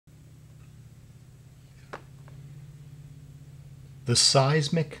The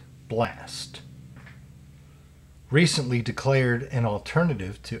seismic blast. Recently declared an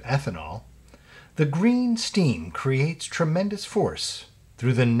alternative to ethanol, the green steam creates tremendous force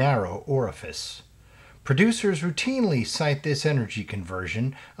through the narrow orifice. Producers routinely cite this energy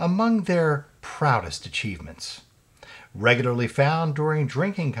conversion among their proudest achievements. Regularly found during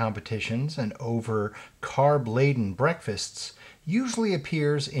drinking competitions and over carb-laden breakfasts, usually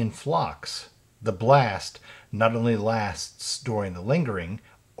appears in flocks. The blast not only lasts during the lingering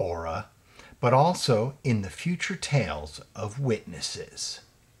aura, but also in the future tales of witnesses.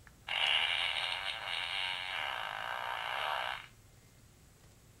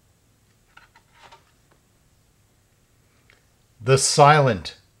 The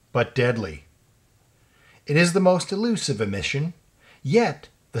silent but deadly. It is the most elusive emission, yet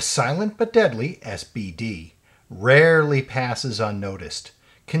the silent but deadly SBD rarely passes unnoticed.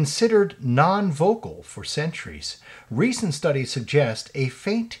 Considered non-vocal for centuries, recent studies suggest a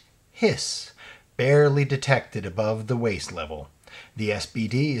faint hiss barely detected above the waist level. The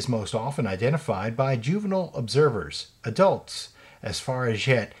SBD is most often identified by juvenile observers, adults, as far as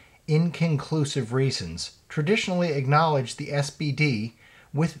yet inconclusive reasons, traditionally acknowledge the SBD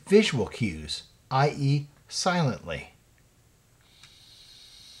with visual cues, i.e., silently.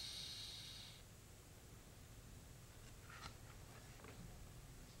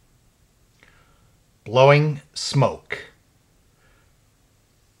 Blowing smoke.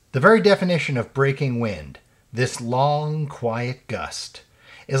 The very definition of breaking wind, this long, quiet gust,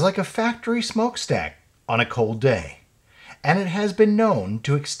 is like a factory smokestack on a cold day, and it has been known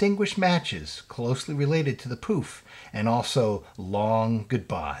to extinguish matches closely related to the poof and also long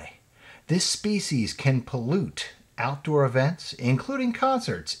goodbye. This species can pollute outdoor events, including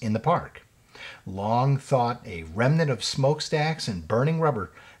concerts in the park. Long thought a remnant of smokestacks and burning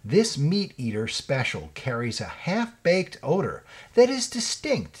rubber, this meat eater special carries a half-baked odor that is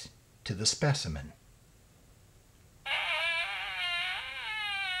distinct to the specimen.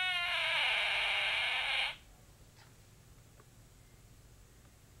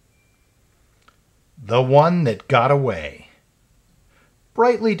 The one that got away.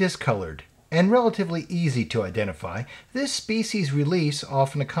 Brightly discolored and relatively easy to identify, this species release,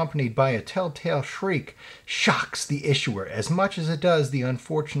 often accompanied by a telltale shriek, shocks the issuer as much as it does the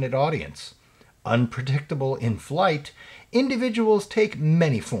unfortunate audience. Unpredictable in flight, individuals take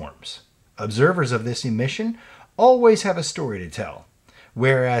many forms. Observers of this emission always have a story to tell,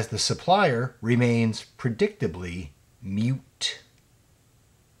 whereas the supplier remains predictably mute.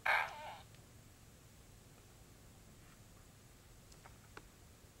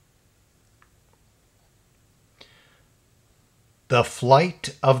 The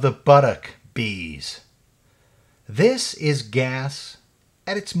flight of the buttock bees. This is gas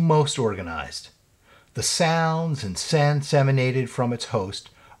at its most organized. The sounds and scents emanated from its host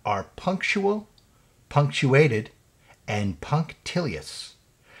are punctual, punctuated, and punctilious.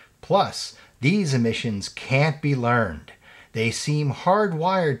 Plus, these emissions can't be learned. They seem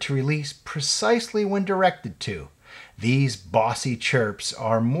hardwired to release precisely when directed to. These bossy chirps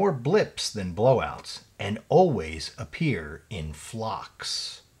are more blips than blowouts and always appear in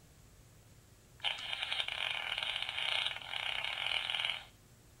flocks.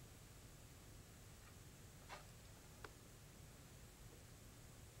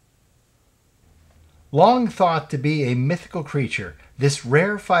 Long thought to be a mythical creature, this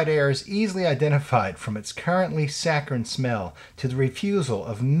rarefied air is easily identified from its currently saccharine smell to the refusal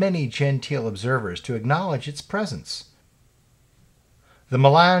of many genteel observers to acknowledge its presence. The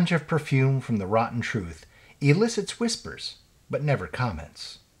melange of perfume from the rotten truth elicits whispers, but never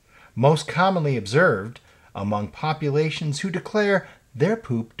comments. Most commonly observed among populations who declare their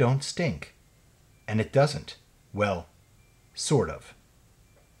poop don't stink. And it doesn't. Well, sort of.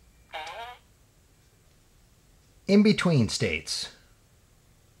 In-between states.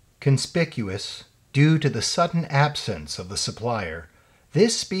 Conspicuous due to the sudden absence of the supplier,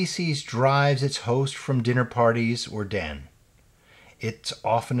 this species drives its host from dinner parties or den. It's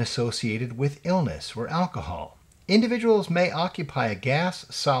often associated with illness or alcohol. Individuals may occupy a gas,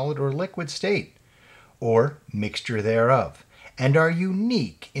 solid, or liquid state, or mixture thereof, and are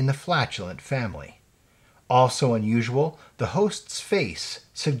unique in the flatulent family. Also unusual, the host's face,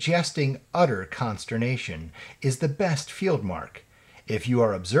 suggesting utter consternation, is the best field mark, if you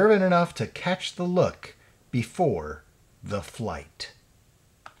are observant enough to catch the look before the flight.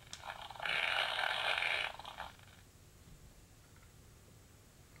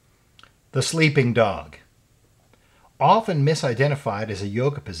 The sleeping dog. Often misidentified as a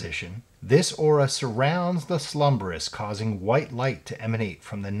yoga position, this aura surrounds the slumberous, causing white light to emanate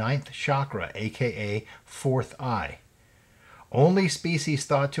from the ninth chakra, aka fourth eye. Only species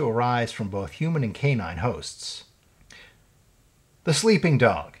thought to arise from both human and canine hosts. The sleeping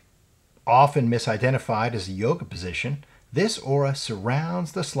dog. Often misidentified as a yoga position, this aura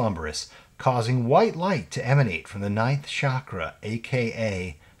surrounds the slumberous, causing white light to emanate from the ninth chakra,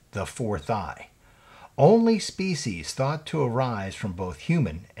 aka the fourth eye. Only species thought to arise from both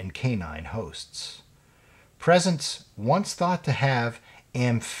human and canine hosts. Presents once thought to have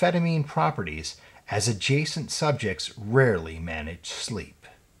amphetamine properties, as adjacent subjects rarely manage sleep.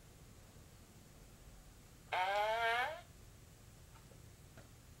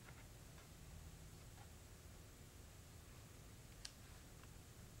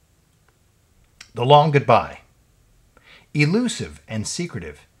 The long goodbye. Elusive and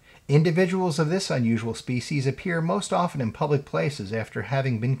secretive, individuals of this unusual species appear most often in public places after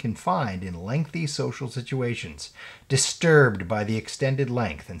having been confined in lengthy social situations, disturbed by the extended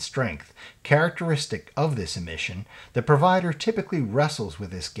length and strength characteristic of this emission. The provider typically wrestles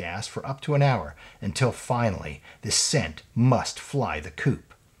with this gas for up to an hour until finally the scent must fly the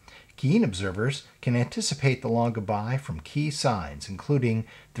coop. Keen observers can anticipate the long goodbye from key signs, including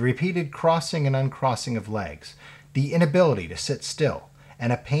the repeated crossing and uncrossing of legs, the inability to sit still,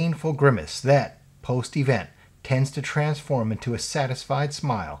 and a painful grimace that, post-event, tends to transform into a satisfied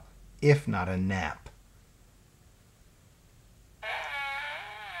smile, if not a nap.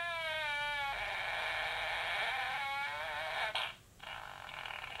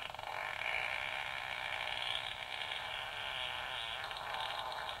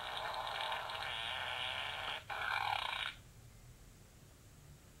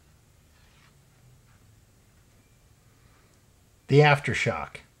 The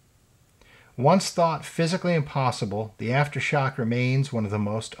aftershock. Once thought physically impossible, the aftershock remains one of the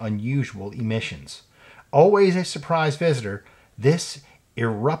most unusual emissions. Always a surprise visitor, this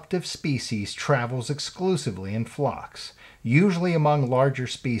eruptive species travels exclusively in flocks. Usually among larger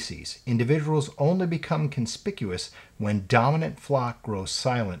species, individuals only become conspicuous when dominant flock grows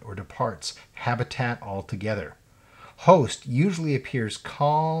silent or departs habitat altogether. Host usually appears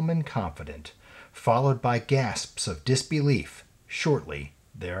calm and confident, followed by gasps of disbelief shortly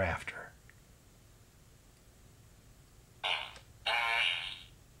thereafter.